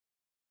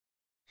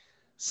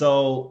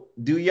So,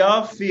 do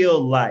y'all feel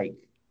like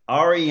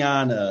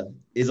Ariana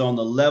is on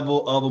the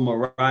level of a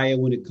Mariah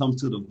when it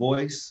comes to the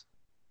voice?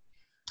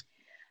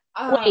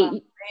 Oh Wait,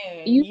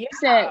 man, you yeah.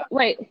 said,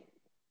 wait, Is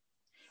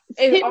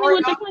hit me with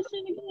your Ariana?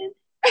 question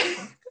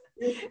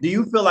again. Do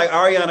you feel like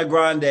Ariana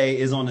Grande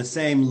is on the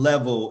same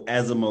level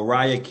as a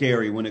Mariah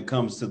Carey when it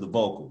comes to the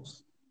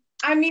vocals?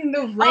 I mean,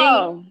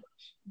 Oh,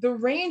 the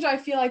range I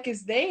feel like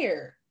is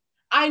there.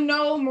 I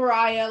know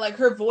Mariah, like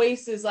her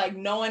voice is like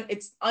no one,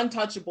 it's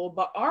untouchable.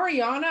 But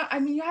Ariana, I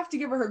mean, you have to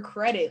give her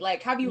credit.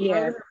 Like, have you yeah,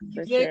 heard her for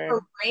music? sure.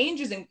 Her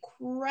range is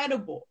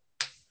incredible.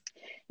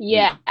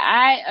 Yeah,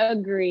 I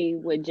agree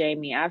with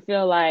Jamie. I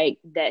feel like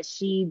that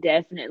she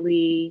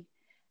definitely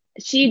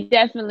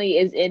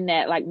is in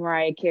that like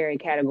Mariah Carey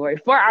category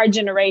for our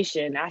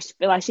generation. I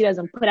feel like she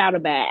doesn't put out a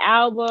bad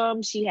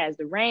album. She has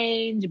the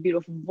range, a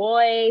beautiful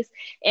voice.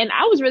 And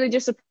I was really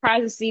just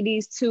surprised to see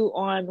these two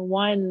on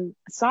one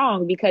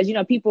song because,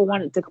 people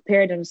wanted to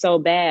compare them so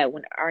bad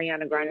when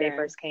Ariana Grande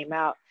first came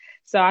out.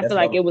 So I That's feel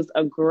like what it was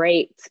a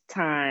great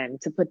time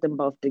to put them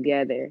both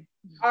together.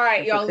 All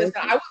right, That's a y'all, listen,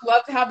 Christmas. I would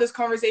love to have this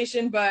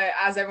conversation, but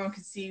as everyone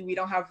can see, we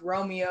don't have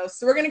Romeo.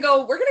 So we're gonna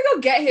go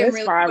get him It's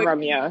really fine, quick.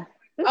 Romeo.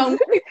 We'll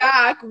be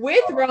back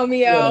with yeah,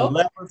 Romeo.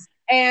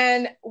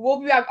 And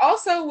we'll be back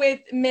also with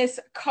Miss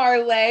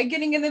Karlae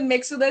getting in the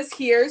mix with us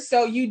here.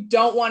 So you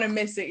don't want to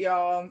miss it,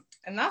 y'all.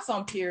 And that's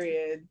on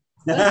period.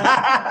 Let's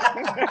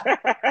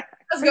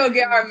go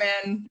get our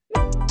men.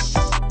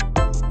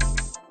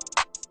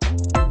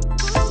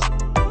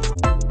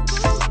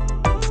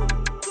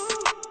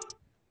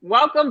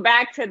 Welcome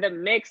back to the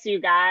mix, you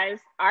guys.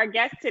 Our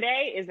guest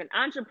today is an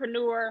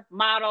entrepreneur,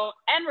 model,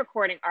 and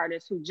recording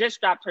artist who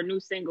just dropped her new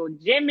single,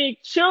 Jimmy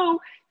Choo,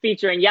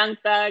 featuring Young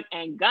Thug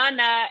and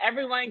Gunna.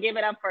 Everyone give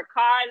it up for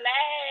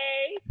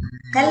Karlae.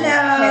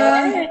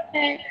 Hello.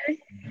 Hey.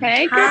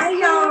 Hey, Hi,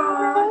 girl.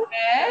 y'all.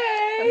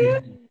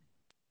 Hey.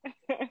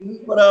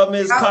 What up,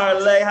 Miss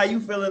Karlae? How you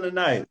feeling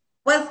tonight?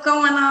 What's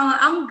going on?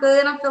 I'm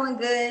good. I'm feeling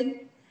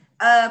good.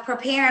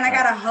 Preparing. I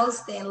got a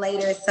hosting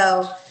later,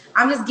 so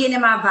I'm just getting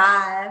in my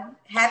vibe.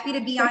 Happy to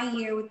be on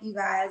here with you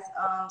guys.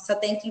 So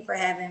thank you for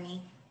having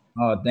me.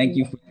 Oh, thank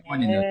you for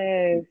joining us.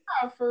 Yes.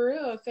 Oh, for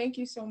real. Thank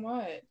you so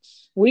much.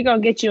 We gonna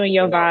get you in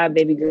your vibe,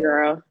 baby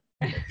girl.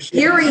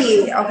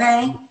 Period.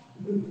 Okay.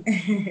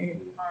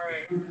 All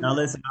right. Now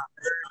listen,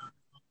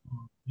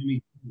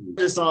 Jimmy,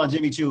 this song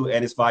Jimmy Choo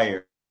and it's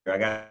fire. I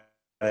got.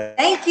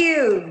 Thank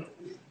you.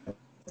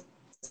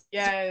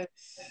 Yes.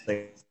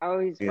 Oh,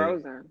 he's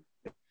frozen.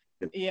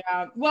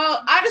 Yeah.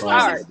 Well, I just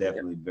want to It's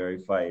definitely very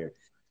fire.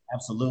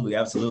 Absolutely,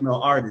 absolutely.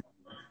 No artist.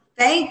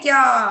 Thank y'all.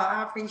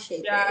 I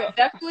appreciate yeah, that.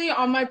 definitely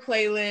on my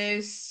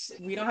playlist.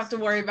 We don't have to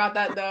worry about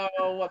that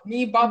though.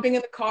 Me bumping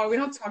in the car, we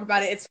don't have to talk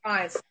about it. It's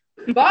fine.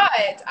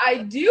 But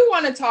I do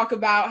want to talk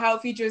about how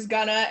it features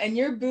Gunna and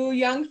your boo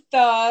Young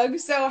Thug.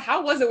 So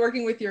how was it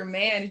working with your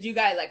man? Did you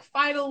guys like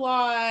fight a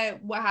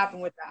lot? What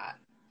happened with that?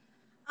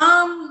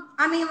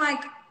 I mean,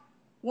 like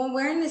when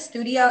we're in the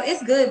studio,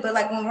 it's good, but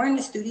like when we're in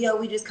the studio,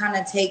 we just kind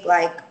of take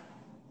like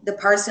the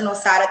personal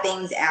side of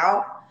things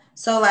out.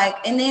 So like,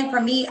 and then for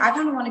me, I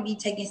kind of want to be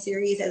taken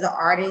serious as an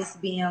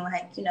artist, being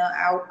like,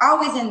 I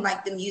always in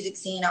like the music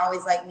scene, I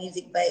always like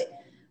music,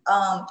 but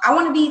I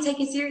want to be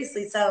taken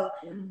seriously. So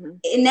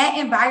in that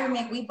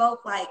environment, we both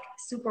like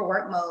super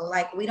work mode.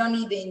 Like we don't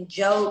even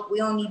joke. We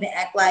don't even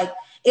act like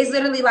it's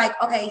literally like,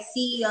 okay,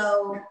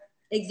 CEO,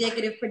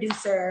 executive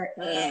producer,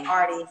 and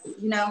artist,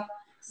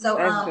 So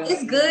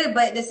it's good,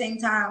 but at the same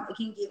time, it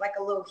can get like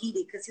a little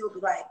heated because he'll be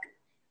like,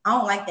 I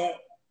don't like that.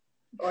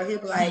 Or he'll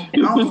be like, I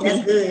don't think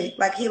that's good.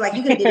 Like you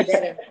could have did it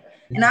better.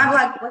 And I'm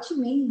like, what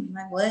you mean?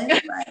 Like what?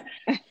 Like,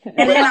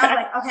 and then I'm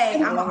like, okay,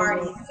 I'm an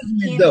artist.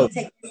 You can't be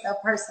taking stuff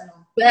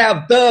personal.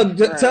 Have Thug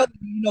tell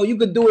you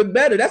could do it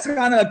better. That's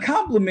kind of a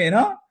compliment,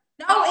 huh?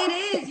 No, it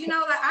is.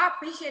 Like I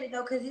appreciate it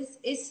though, because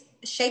it's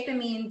shaping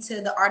me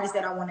into the artist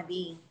that I want to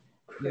be.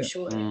 For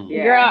sure.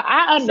 Yeah. Girl,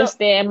 I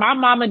understand. My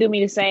mama do me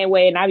the same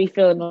way, and I be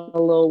feeling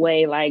a little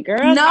way like,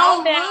 girl,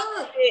 no,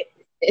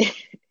 look.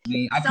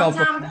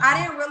 Sometimes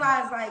I didn't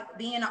realize like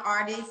being an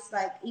artist,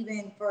 like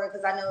even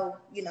because I know,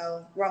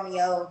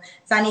 Romeo,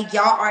 Zonnique,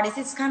 y'all artists,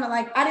 it's kind of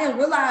like I didn't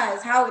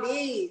realize how it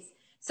is.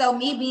 So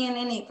me being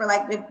in it for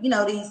like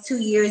these 2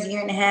 years,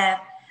 year and a half,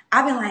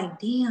 I've been like,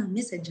 damn,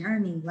 it's a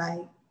journey.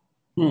 Like,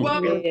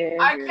 well,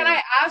 can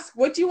I ask,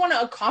 what do you want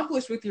to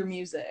accomplish with your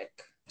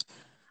music?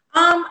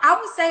 I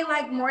would say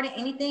like more than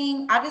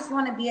anything, I just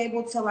want to be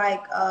able to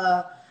like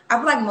I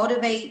would like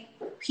motivate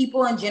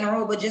people in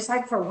general, but just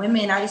like for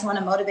women, I just want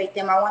to motivate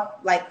them. I want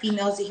like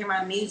females to hear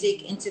my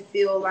music and to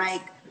feel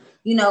like,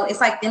 it's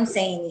like them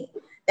saying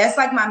it. That's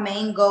like my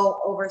main goal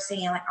over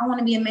saying like, I want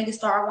to be a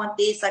megastar. I want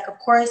this. Like, of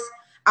course,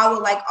 I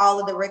would like all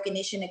of the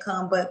recognition to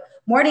come, but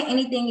more than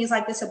anything is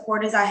like the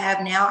supporters I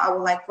have now. I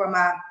would like for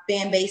my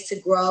fan base to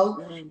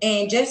grow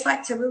and just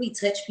like to really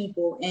touch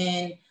people.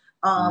 And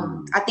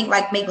I think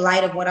like make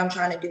light of what I'm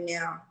trying to do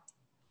now.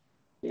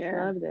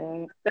 Yeah,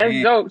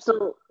 that's dope.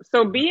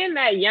 So being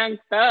that Young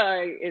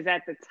Thug is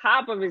at the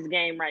top of his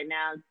game right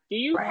now, do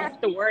you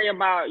have to worry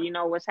about,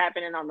 what's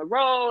happening on the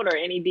road or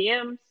any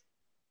DMs?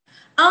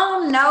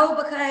 No,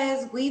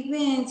 because we've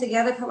been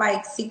together for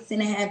like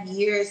 6.5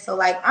 years. So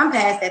like I'm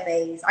past that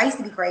phase. I used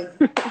to be crazy.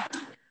 So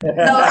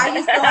I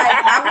used to like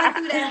I went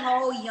through that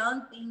whole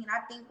young thing, and I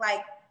think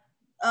like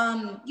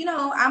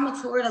I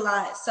matured a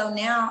lot. So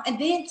now, and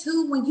then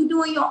too, when you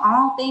doing your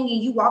own thing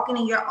and you walking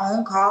in your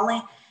own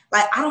calling,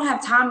 like I don't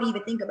have time to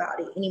even think about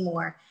it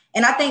anymore.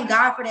 And I thank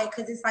God for that,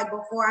 because it's like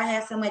before I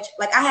had so much,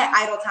 like I had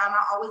idle time.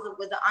 I always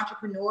was an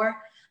entrepreneur,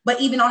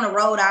 but even on the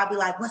road, I'll be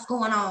like, what's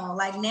going on?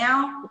 Like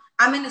now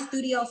I'm in the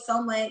studio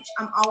so much.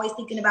 I'm always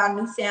thinking about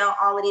new sound,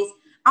 all of this.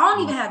 I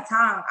don't even have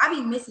time. I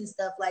be missing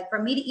stuff. Like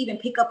for me to even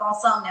pick up on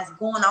something that's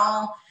going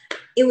on,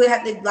 it would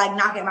have to like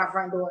knock at my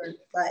front door.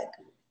 Like,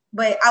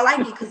 but I like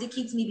it because it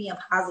keeps me being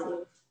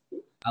positive.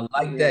 I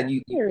like that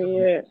you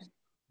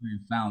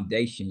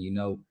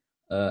foundation,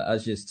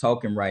 us just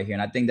talking right here.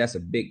 And I think that's a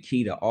big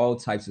key to all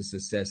types of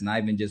success, not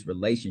even just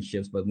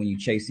relationships, but when you're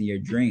chasing your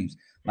dreams.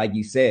 Like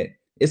you said,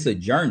 it's a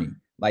journey.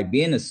 Like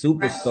being a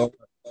superstar,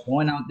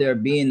 going out there,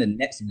 being the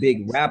next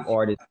big rap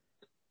artist,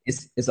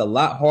 it's a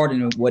lot harder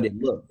than what it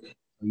looks.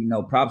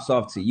 Props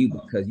off to you,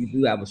 because you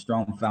do have a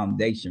strong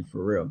foundation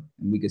for real.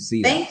 And we could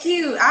see that. Thank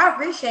you. I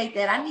appreciate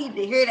that. I need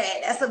to hear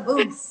that. That's a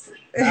boost.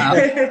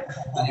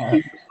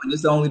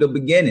 It's only the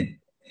beginning.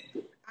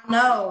 I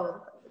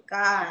know.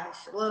 Gosh,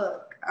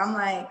 look, I'm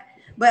like,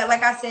 but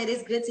like I said,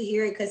 it's good to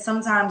hear it, because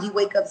sometimes you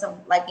wake up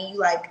and you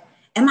like,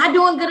 am I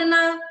doing good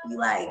enough? You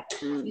like,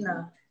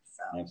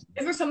 So. Is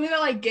there something that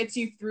like gets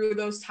you through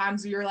those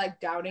times where you're like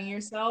doubting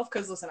yourself?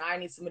 Because listen, I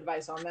need some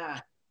advice on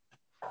that.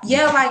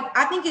 Yeah, like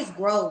I think it's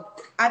growth.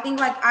 I think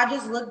like I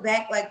just look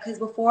back, like, because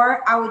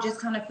before I would just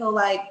kind of feel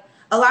like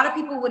a lot of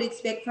people would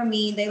expect from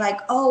me, they like,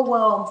 oh,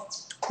 well,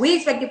 we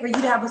expected for you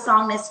to have a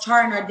song that's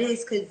charting or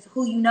this because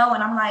who you know.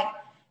 And I'm like,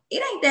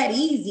 it ain't that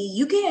easy.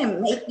 You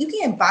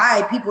can't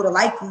buy people to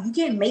like you. You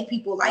can't make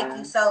people like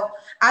you. So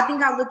I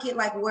think I look at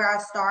like where I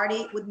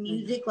started with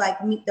music, like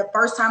the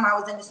first time I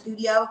was in the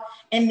studio,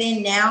 and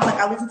then now like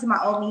I listen to my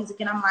old music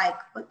and I'm like,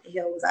 what the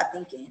hell was I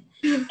thinking?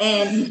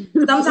 And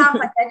sometimes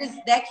like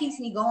that keeps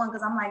me going,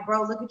 because I'm like,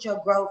 bro, look at your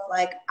growth.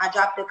 Like I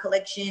dropped a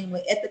collection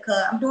with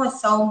Ethica. I'm doing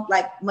so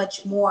like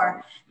much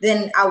more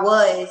than I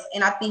was,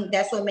 and I think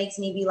that's what makes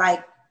me be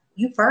like,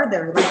 you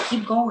further, like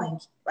keep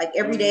going. Like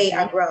every day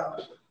I grow.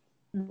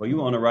 Well,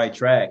 you on the right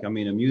track. I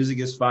mean, the music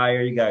is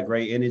fire. You got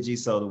great energy.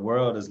 So the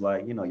world is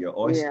like, your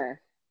oyster.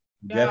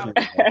 Yeah.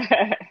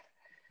 Definitely.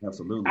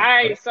 Absolutely. All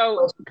right.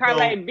 So,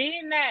 Karlae,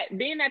 being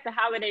that the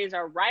holidays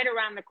are right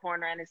around the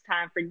corner and it's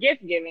time for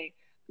gift giving,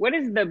 what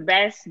is the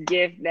best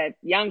gift that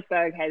Young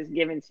Thug has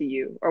given to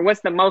you? Or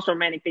what's the most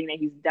romantic thing that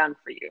he's done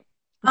for you?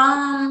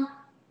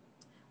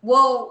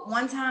 Well,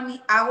 one time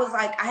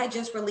I had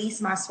just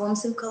released my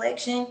swimsuit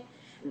collection,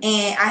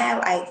 and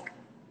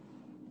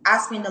I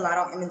spend a lot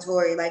on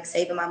inventory, like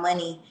saving my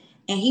money.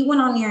 And he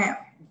went on there and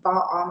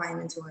bought all my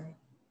inventory.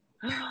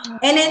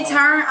 And in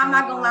turn, I'm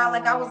not gonna lie,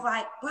 like I was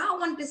like, well, I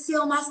wanted to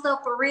sell my stuff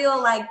for real.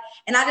 Like,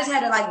 and I just had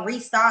to like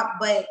restock,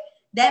 but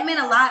that meant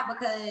a lot,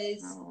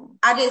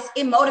 because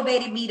it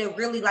motivated me to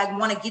really like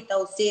want to get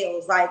those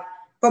sales, like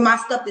for my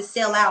stuff to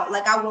sell out.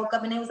 Like I woke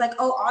up and it was like,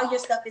 oh, all your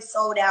stuff is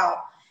sold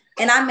out.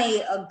 And I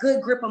made a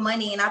good grip of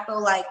money. And I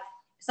feel like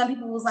some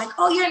people was like,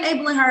 oh, you're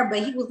enabling her.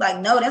 But he was like,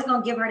 no, that's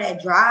gonna give her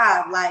that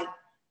drive. Like,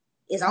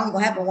 it's only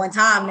gonna happen one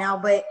time now,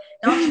 but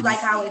don't you like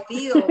how it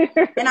feels?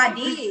 And I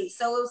did.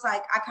 So it was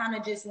like I kind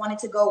of just wanted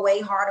to go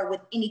way harder with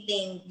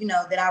anything,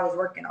 that I was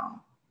working on.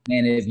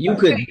 And if you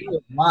could do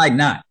it, why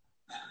not?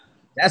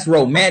 That's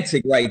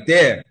romantic right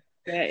there.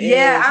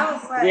 Yeah, I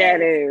was like, yeah,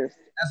 it is.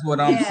 That's what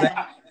I'm saying.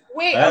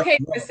 Wait, okay,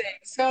 listen.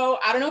 So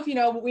I don't know if you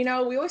know, but we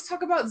always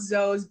talk about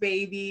Zoe's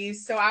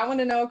babies. So I want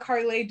to know,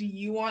 Karlae, do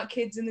you want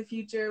kids in the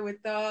future with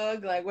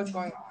Thug? Like, what's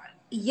going on?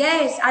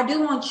 Yes, I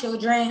do want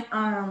children.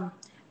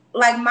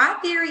 Like my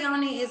theory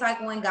on it is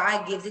like when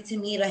God gives it to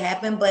me, it'll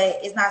happen, but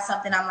it's not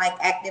something I'm like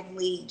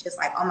actively just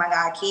like, oh my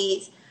God,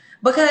 kids.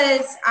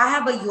 Because I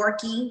have a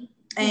Yorkie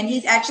and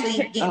he's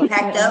actually getting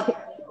packed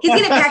up. He's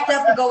getting packed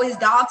up to go with his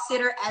dog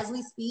sitter as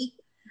we speak.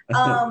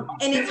 And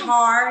it's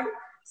hard.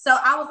 So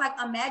I was like,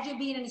 imagine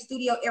being in the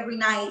studio every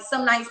night,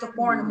 some nights to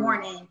 4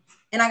 a.m,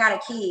 and I got a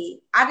kid.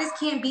 I just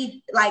can't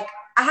be like,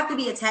 I have to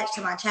be attached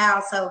to my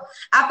child. So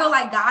I feel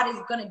like God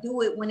is going to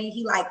do it when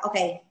he like,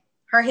 okay,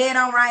 her head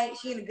on right,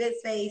 she in a good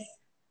space,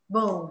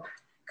 boom.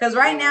 Because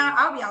right now,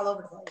 I'll be all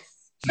over the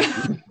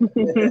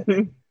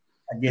place.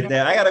 I get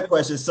that. I got a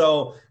question.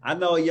 So I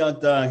know Young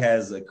Thug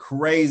has a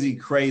crazy,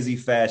 crazy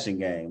fashion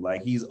game.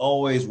 Like he's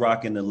always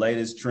rocking the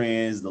latest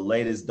trends, the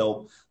latest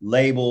dope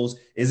labels.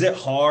 Is it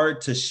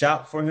hard to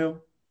shop for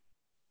him?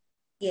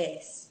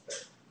 Yes.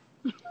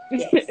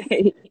 Yes.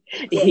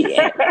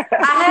 Yes.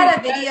 I had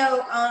a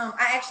video.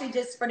 I actually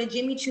just for the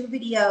Jimmy Choo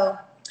video.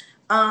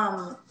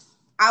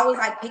 I was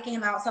like picking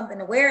him out something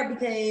to wear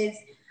because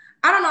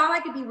I don't know. I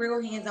like to be real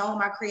hands-on,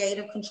 my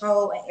creative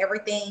control and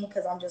everything,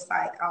 because I'm just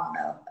like, I don't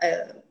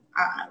know,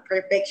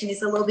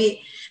 perfectionist a little bit.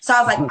 So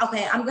I was like,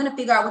 okay, I'm going to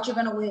figure out what you're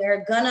going to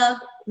wear.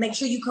 Gonna make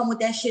sure you come with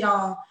that shit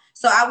on.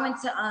 So I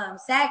went to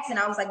Saks and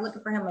I was like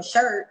looking for him a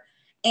shirt.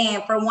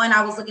 And for one,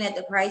 I was looking at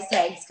the price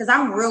tags because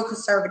I'm real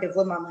conservative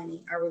with my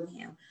money. I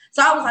really am.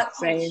 So I was like,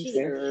 oh shit.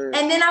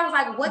 And then I was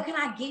like, what can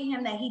I get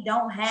him that he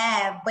don't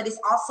have, but it's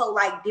also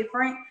like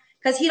different?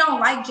 Because he don't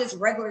like just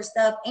regular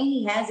stuff and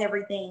he has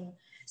everything.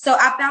 So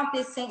I found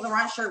this Saint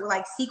Laurent shirt with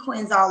like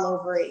sequins all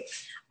over it.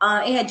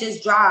 It had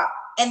just dropped.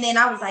 And then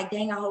I was like,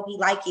 dang, I hope he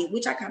like it,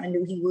 which I kind of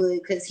knew he would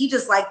because he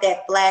just like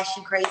that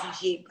flashy, crazy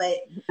shit. But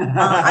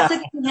I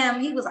took it to him.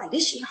 He was like,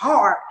 this shit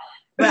hard.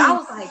 But I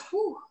was like,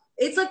 whew.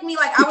 It took me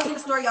like, I was in the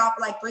store, y'all,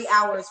 for like 3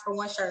 hours for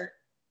one shirt.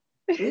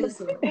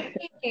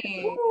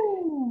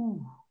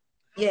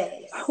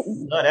 Yes.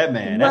 Love that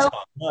man. That's my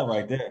love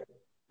right there.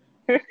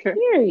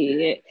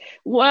 Period.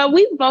 Well,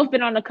 we've both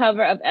been on the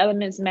cover of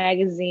Elements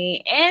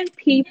magazine and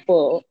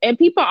People. And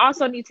people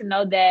also need to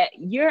know that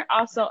you're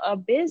also a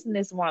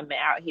businesswoman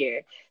out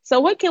here. So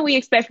what can we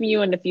expect from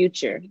you in the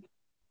future?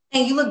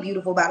 And you look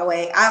beautiful, by the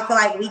way. I feel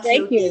like we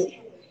killed it.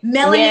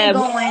 Melanin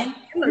going.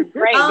 You look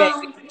great,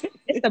 baby.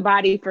 It's the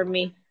body for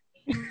me.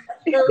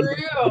 For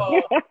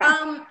real.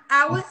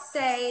 I would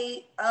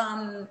say,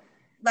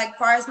 like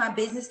far as my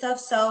business stuff,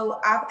 so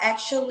I've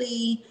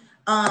actually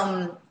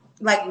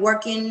like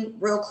working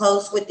real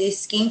close with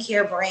this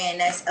skincare brand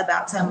that's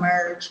about to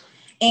emerge.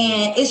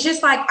 And it's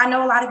just like, I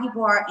know a lot of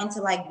people are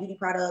into like beauty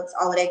products,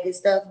 all of that good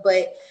stuff,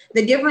 but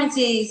the difference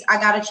is I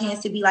got a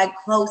chance to be like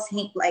close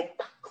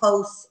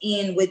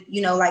in with,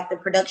 you know, like the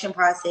production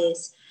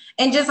process.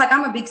 And just like,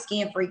 I'm a big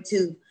skin freak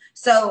too.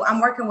 So I'm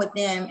working with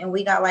them and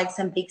we got like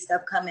some big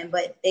stuff coming,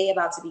 but they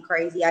about to be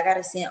crazy. I got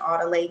to send all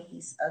the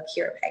ladies a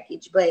care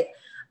package, but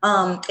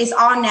it's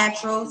all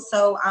natural.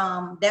 So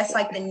that's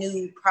like the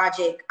new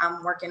project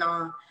I'm working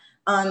on.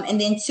 And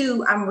then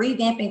two, I'm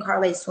revamping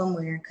Karlae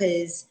swimwear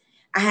because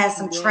I had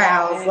some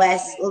trials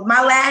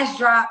my last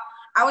drop.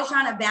 I was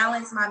trying to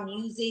balance my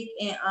music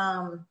and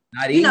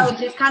you know,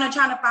 just kind of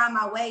trying to find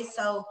my way.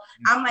 So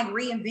I'm like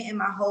reinventing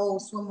my whole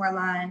swimwear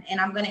line and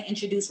I'm going to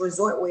introduce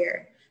resort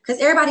wear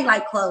because everybody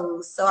like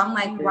clothes. So I'm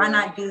like, why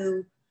not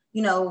do,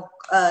 you know,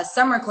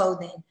 summer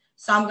clothing?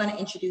 So I'm going to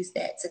introduce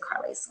that to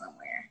Karlae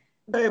swimwear.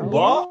 Hey,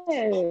 boss.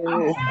 Yes.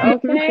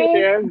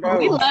 Okay.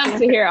 We love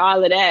to hear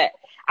all of that.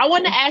 I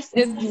want to ask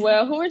as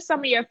well, who are some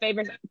of your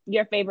favorite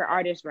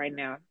artists right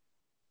now?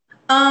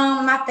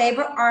 My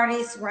favorite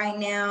artists right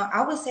now,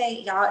 I would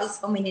say, y'all, it's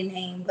so many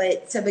names,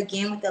 but to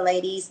begin with the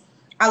ladies,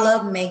 I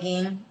love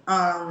Megan.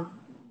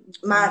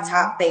 My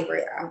top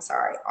favorite, I'm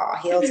sorry, all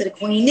hail to the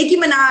queen. Nicki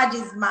Minaj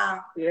is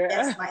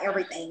that's my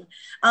everything.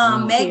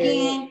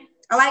 Megan,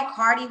 I like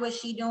Cardi, what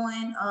she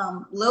doing.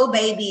 Lil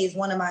Baby is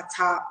one of my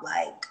top,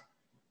 like,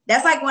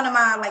 that's like one of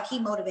my, like, he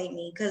motivate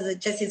me because it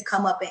just his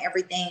come up and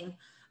everything.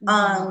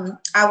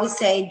 I would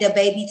say the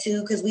baby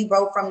too, because we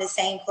broke from the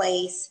same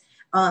place.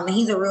 And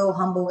he's a real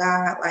humble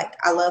guy. Like,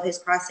 I love his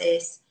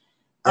process.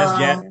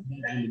 Yeah,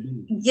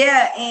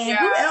 and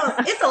who else?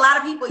 It's a lot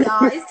of people,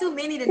 y'all. It's too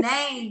many to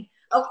name.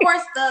 Of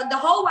course, the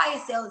whole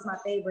YSL is my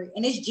favorite,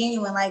 and it's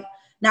genuine. Like,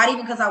 not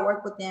even because I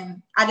work with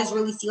them. I just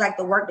really see like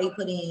the work they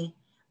put in,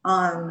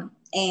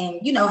 and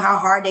you know how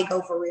hard they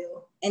go for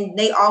real. And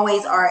they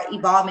always are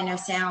evolving their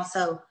sound.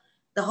 So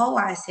the whole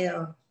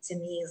YSL to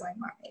me is like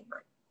my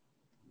favorite.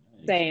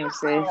 Same,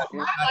 sis.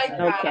 I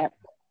like that.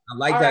 I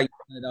like how you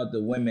pointed out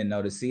the women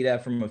though, to see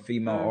that from a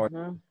female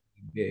artist.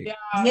 Big.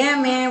 Yeah,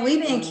 man,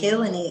 we've been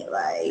killing it.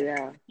 Like,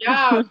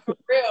 yeah, for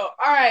real.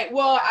 All right.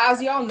 Well,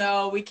 as y'all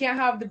know, we can't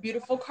have the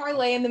beautiful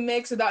Karlae in the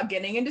mix without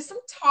getting into some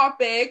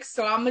topics.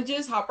 So I'm gonna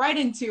just hop right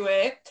into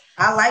it.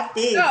 I like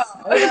this. So,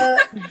 I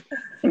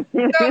don't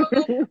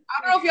know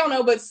if y'all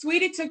know, but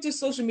Sweetie took to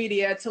social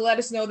media to let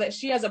us know that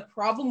she has a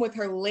problem with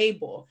her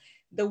label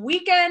the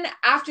weekend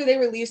after they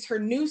released her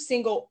new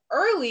single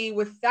early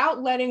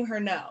without letting her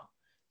know.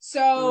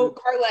 So,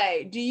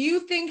 Karlae, do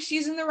you think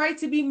she's in the right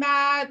to be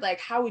mad? Like,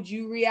 how would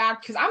you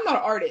react? Because I'm not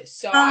an artist,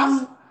 so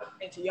I'm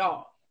into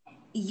y'all.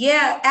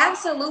 Yeah,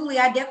 absolutely.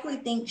 I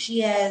definitely think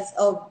she has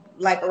a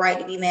right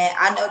to be mad.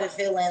 I know the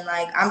feeling.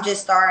 Like, I'm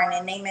just starring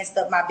and they messed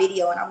up my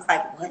video, and I was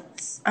like,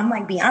 what? I'm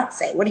like,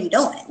 Beyonce, what are you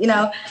doing? You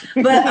know?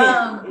 But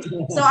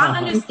so I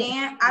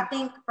understand. I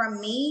think for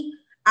me,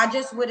 I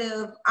just would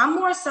have. I'm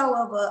more so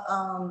of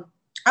a.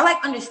 I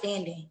like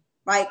understanding.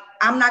 Like,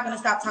 I'm not going to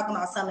stop talking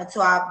about something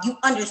until you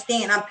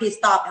understand I'm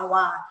pissed off and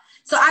why.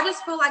 So I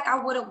just feel like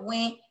I would have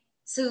went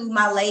to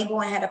my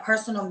label and had a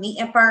personal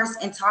meeting first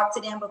and talked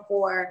to them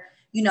before,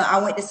 you know, I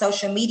went to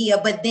social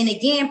media. But then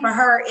again, for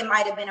her, it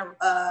might have been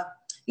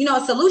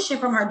a solution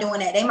from her doing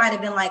that. They might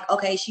have been like,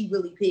 okay, she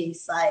really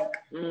pissed. Like,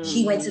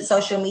 she went to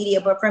social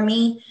media. But for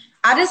me,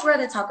 I just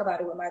rather talk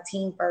about it with my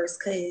team first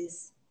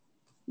because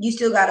you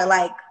still got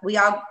to, we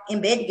all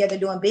in bed together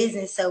doing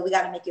business. So we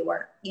got to make it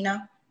work, you know?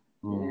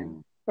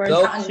 For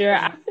sure.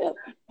 I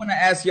want to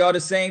ask y'all the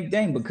same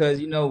thing because,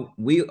 you know,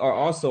 we are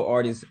also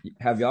artists.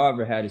 Have y'all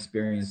ever had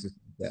experiences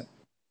like that?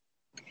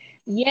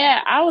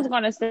 Yeah, I was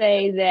going to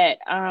say that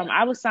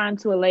I was signed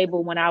to a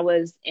label when I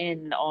was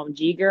in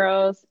G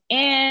Girls,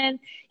 and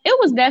it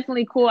was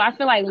definitely cool. I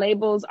feel like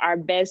labels are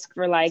best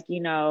for,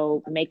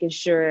 making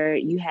sure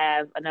you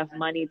have enough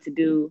money to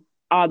do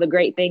all the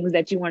great things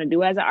that you want to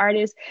do as an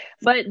artist,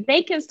 but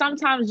they can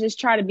sometimes just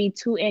try to be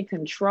too in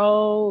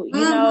control, you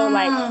know,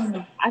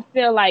 like I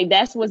feel like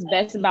that's what's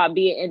best about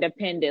being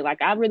independent.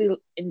 Like I really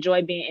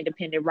enjoy being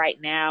independent right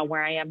now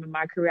where I am in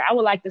my career. I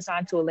would like to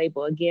sign to a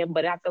label again,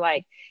 but I feel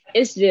like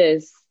it's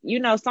just, you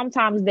know,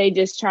 sometimes they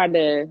just try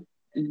to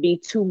be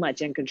too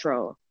much in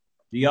control.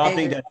 Do y'all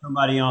think that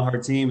somebody on her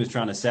team is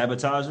trying to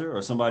sabotage her,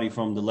 or somebody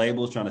from the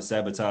label is trying to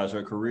sabotage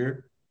her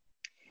career?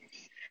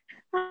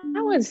 I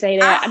wouldn't say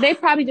that. They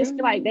probably just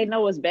feel like they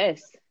know what's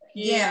best.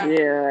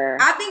 Yeah.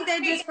 I think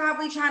they're just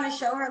probably trying to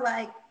show her,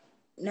 like,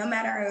 no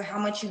matter how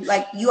much you,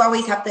 like, you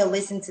always have to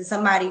listen to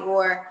somebody,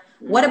 or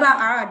what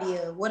about our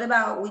idea? What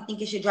about we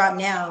think it should drop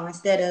now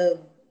instead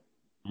of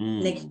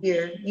next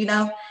year, you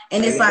know?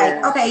 And it's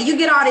like, okay, you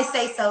get all this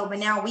say so, but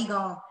now we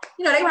gon',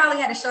 you know, they probably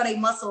had to show their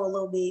muscle a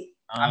little bit.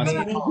 I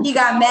mean, he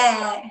got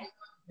mad.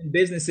 In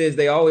businesses,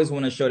 they always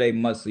want to show their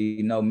muscle.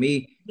 You know,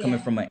 me coming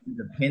from an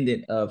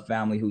independent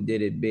family who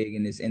did it big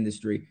in this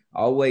industry, I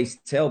always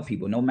tell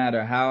people, no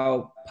matter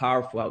how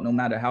powerful, no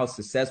matter how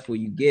successful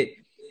you get,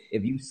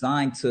 if you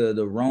sign to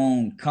the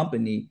wrong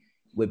company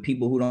with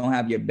people who don't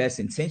have your best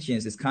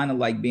intentions, it's kind of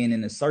like being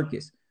in a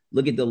circus.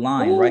 Look at the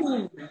lion, right?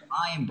 The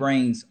lion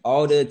brings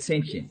all the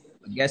attention,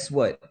 but guess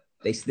what?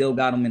 They still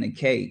got them in a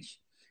cage.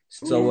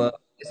 So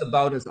it's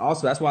about us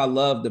also. That's why I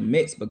love the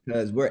mix,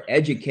 because we're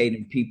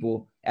educating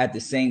people at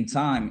the same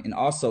time and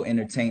also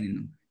entertaining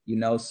them, you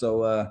know?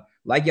 So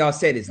like y'all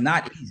said, it's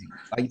not easy.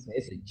 Like you said,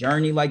 it's a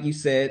journey. Like you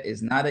said,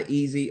 it's not an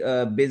easy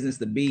business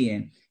to be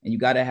in, and you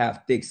got to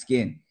have thick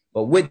skin.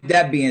 But with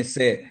that being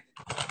said,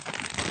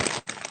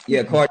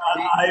 yeah, Karlae.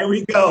 Here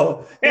we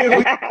go.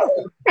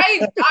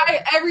 I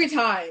die every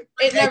time.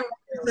 It never.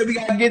 We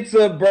got to get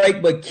to a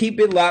break, but keep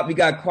it locked. We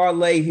got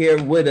Karlae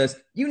here with us.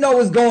 You know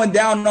what's going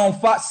down on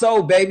Fox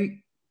Soul,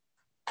 baby.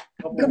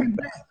 Coming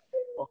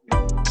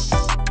back.